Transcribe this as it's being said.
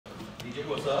DJ,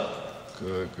 what's up?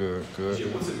 Good.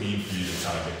 DJ, what's it mean for you to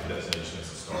kind of get the destination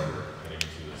as a starter heading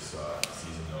into this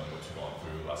season, knowing what you've gone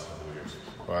through the last couple of years?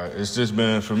 Right. It's just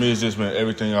been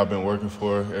everything I've been working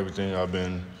for, everything I've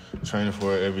been training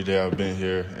for every day I've been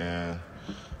here, and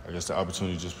I guess the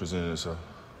opportunity just presented itself.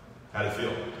 How did it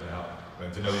feel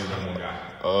to know you're the number one guy?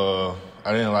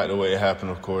 I didn't like the way it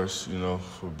happened, of course. You know,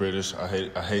 for British, I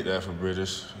hate that for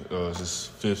British. It's his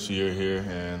fifth year here,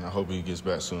 and I hope he gets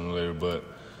back sooner or later. But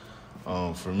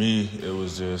for me, it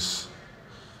was just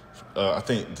I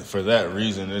think for that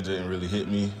reason, it didn't really hit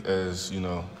me as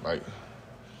like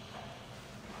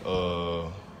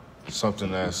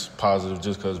something that's positive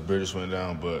just because British went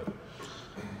down. But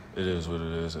it is what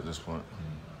it is at this point.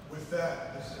 With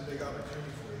that, this is a big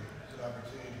opportunity for you. It's an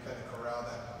opportunity to kind of corral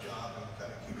that job and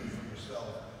kind of keep it for yourself.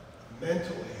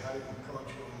 Mentally, how do you approach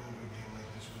going into a game like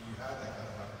this when you have that kind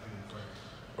of opportunity for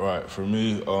you? Right. For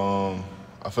me,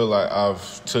 I feel like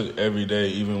I've took every day,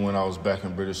 even when I was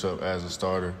backing British up as a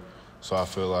starter. So I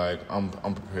feel like I'm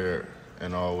prepared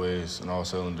in all ways, in all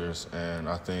cylinders, and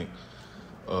I think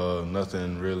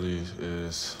nothing really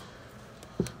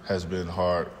has been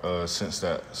hard since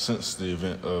the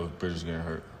event of British getting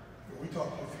hurt. When we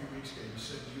talked to you a few weeks ago, you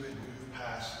said you had moved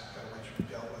past kind of what you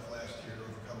dealt with last year,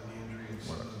 overcoming the injury and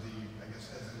some of the,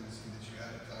 hesitancy that you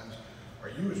had at times.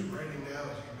 Are you as ready now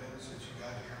as you've been since you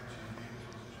got here to be in this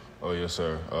position? Oh, yes,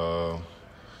 sir.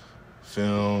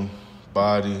 Film,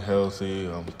 body, healthy,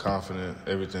 I'm confident.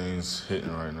 Everything's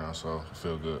hitting right now, so I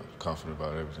feel good, confident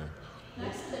about everything.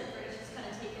 Next to that, British has kind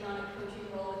of taken on a coaching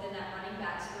role within that running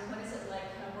back. So what is it like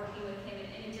kind of working with him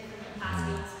in a different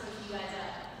capacity and coaching you guys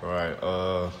up?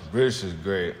 Right. British is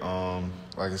great.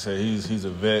 Like I said, he's a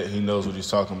vet. He knows what he's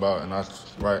talking about, and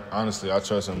honestly, I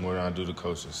trust him more than I do the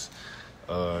coaches.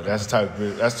 That's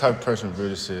the type of person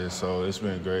British is. So it's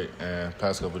been great, and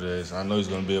past couple of days, I know he's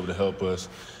going to be able to help us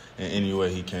in any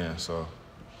way he can. So.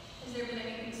 Has there been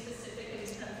anything specific that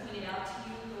he's kind of pointed out to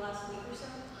you the last week or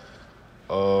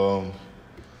so?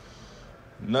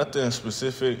 Nothing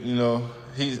specific.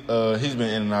 He's been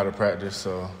in and out of practice,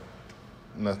 so.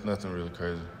 Nothing really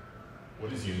crazy.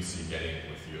 What is UNC getting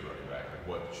with you at running back? Like,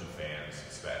 what should fans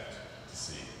expect to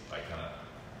see? Like, kind of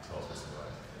tell us what's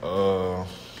about it.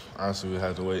 Honestly, we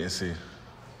have to wait and see.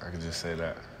 I can just say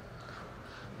that.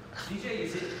 DJ,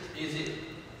 is it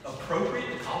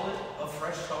appropriate to call it a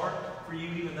fresh start for you,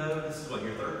 even though this is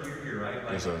your third year here, right?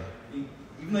 Like, yes, sir.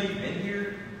 Even though you've been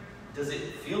here, does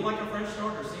it feel like a fresh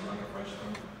start or seem like a fresh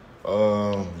start?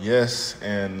 Yes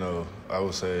and no. I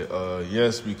would say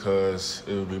yes, because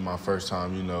it would be my first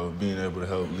time, being able to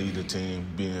help lead the team,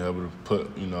 being able to put,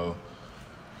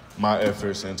 my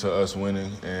efforts into us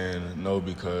winning, and no,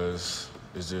 because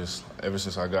it's just ever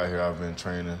since I got here, I've been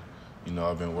training,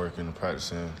 I've been working and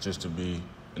practicing just to be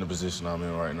in the position I'm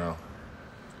in right now.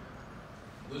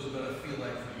 What is it going to feel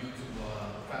like for you to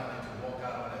finally to walk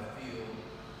out on that field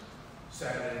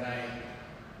Saturday night?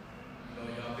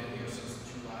 Y'all been here since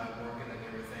July working and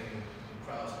everything. The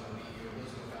crowd's going to be here.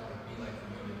 What's it going to be like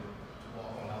for you to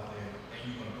walk on out there and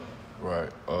you're going to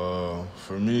play? Right.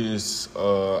 For me, it's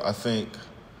I think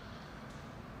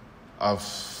I've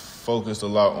focused a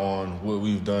lot on what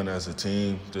we've done as a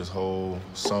team this whole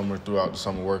summer, throughout the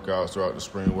summer workouts, throughout the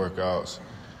spring workouts.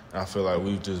 And I feel like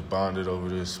we've just bonded over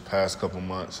this past couple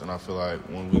months. And I feel like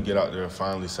when we get out there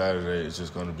finally Saturday, it's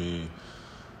just going to be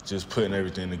just putting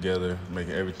everything together,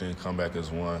 making everything come back as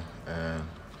one. And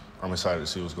I'm excited to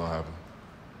see what's going to happen.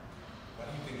 Why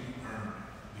do you think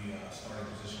you earned the starting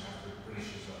position after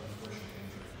British's unfortunate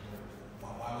injury?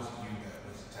 Why was it you that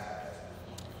was tapped as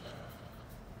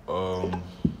the one?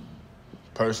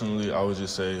 Personally, I would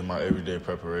just say my everyday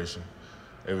preparation.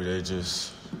 Every day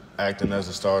just acting as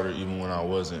a starter, even when I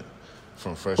wasn't,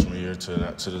 from freshman year to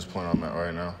this point I'm at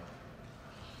right now.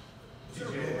 Was there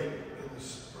a moment in the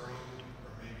spring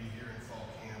or maybe here in fall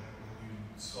camp when you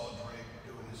saw Drake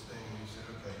doing his thing and you said,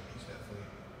 okay, he's definitely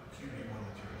QB1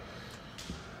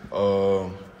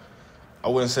 material? I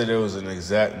wouldn't say there was an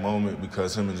exact moment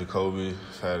because him and Jacoby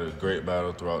had a great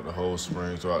battle throughout the whole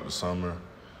spring, throughout the summer.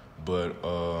 But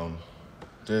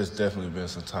there's definitely been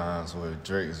some times where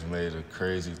Drake has made a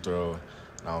crazy throw,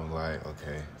 and I was like,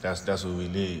 okay, that's what we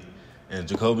need. And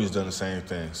Jacoby's done the same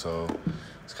thing, so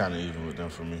it's kind of even with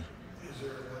them for me. Is there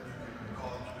one you can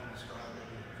call that you can describe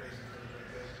maybe crazy throws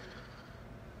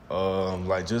like that?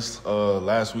 Like just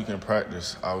last week in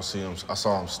practice, I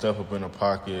saw him step up in the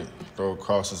pocket, throw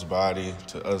across his body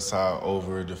to the other side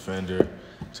over a defender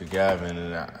to Gavin,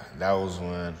 and that was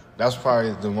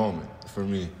probably the moment for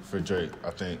me, for Drake. I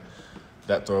think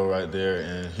that throw right there,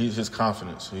 and his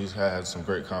confidence. He's had some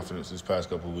great confidence these past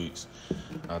couple of weeks.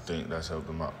 I think that's helped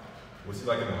him out. What's he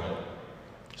like in the huddle?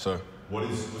 Sir?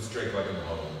 What's Drake like in the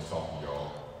huddle when he's talking to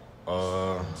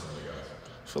y'all? Some of the guys.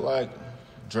 I feel like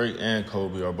Drake and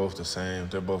Kobe are both the same.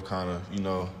 They're both kind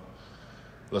of,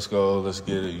 let's go, let's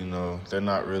get it, They're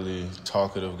not really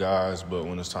talkative guys, but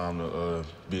when it's time to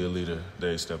be a leader,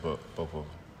 they step up, both of them.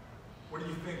 What do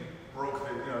you think broke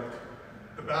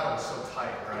the battle was so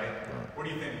tight, right? What do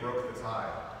you think broke the tie?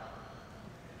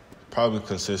 Probably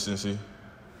consistency.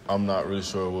 I'm not really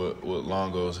sure what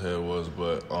Longo's head was,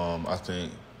 but I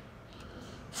think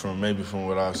from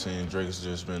what I've seen, Drake's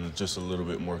just been just a little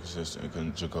bit more consistent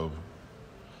than Jacoby.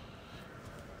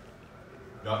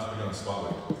 Not to put you on the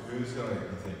spotlight, who's going to, you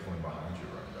think, coming behind you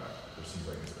running back? It seems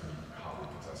like it's pretty hotly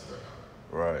contested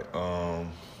right now. Right.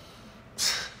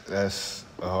 That's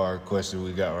a hard question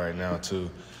we got right now, too.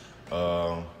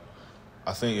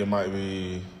 I think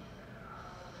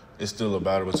it's still a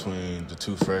battle between the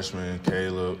two freshmen,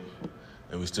 Caleb,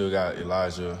 and we still got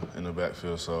Elijah in the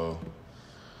backfield, so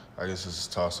I guess it's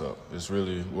a toss-up.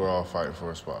 We're all fighting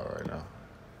for a spot right now.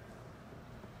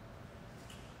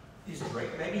 Is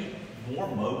Drake maybe more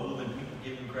mobile than people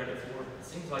give him credit for? It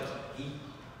seems like he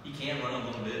can run a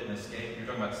little bit and escape. You're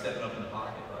talking about stepping up in the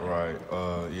pocket. Right.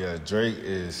 Yeah, Drake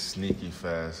is sneaky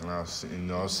fast, and I've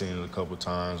seen it a couple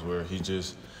times where he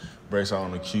just breaks out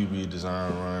on a QB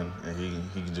design run, and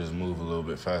he can just move a little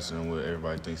bit faster than what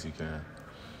everybody thinks he can.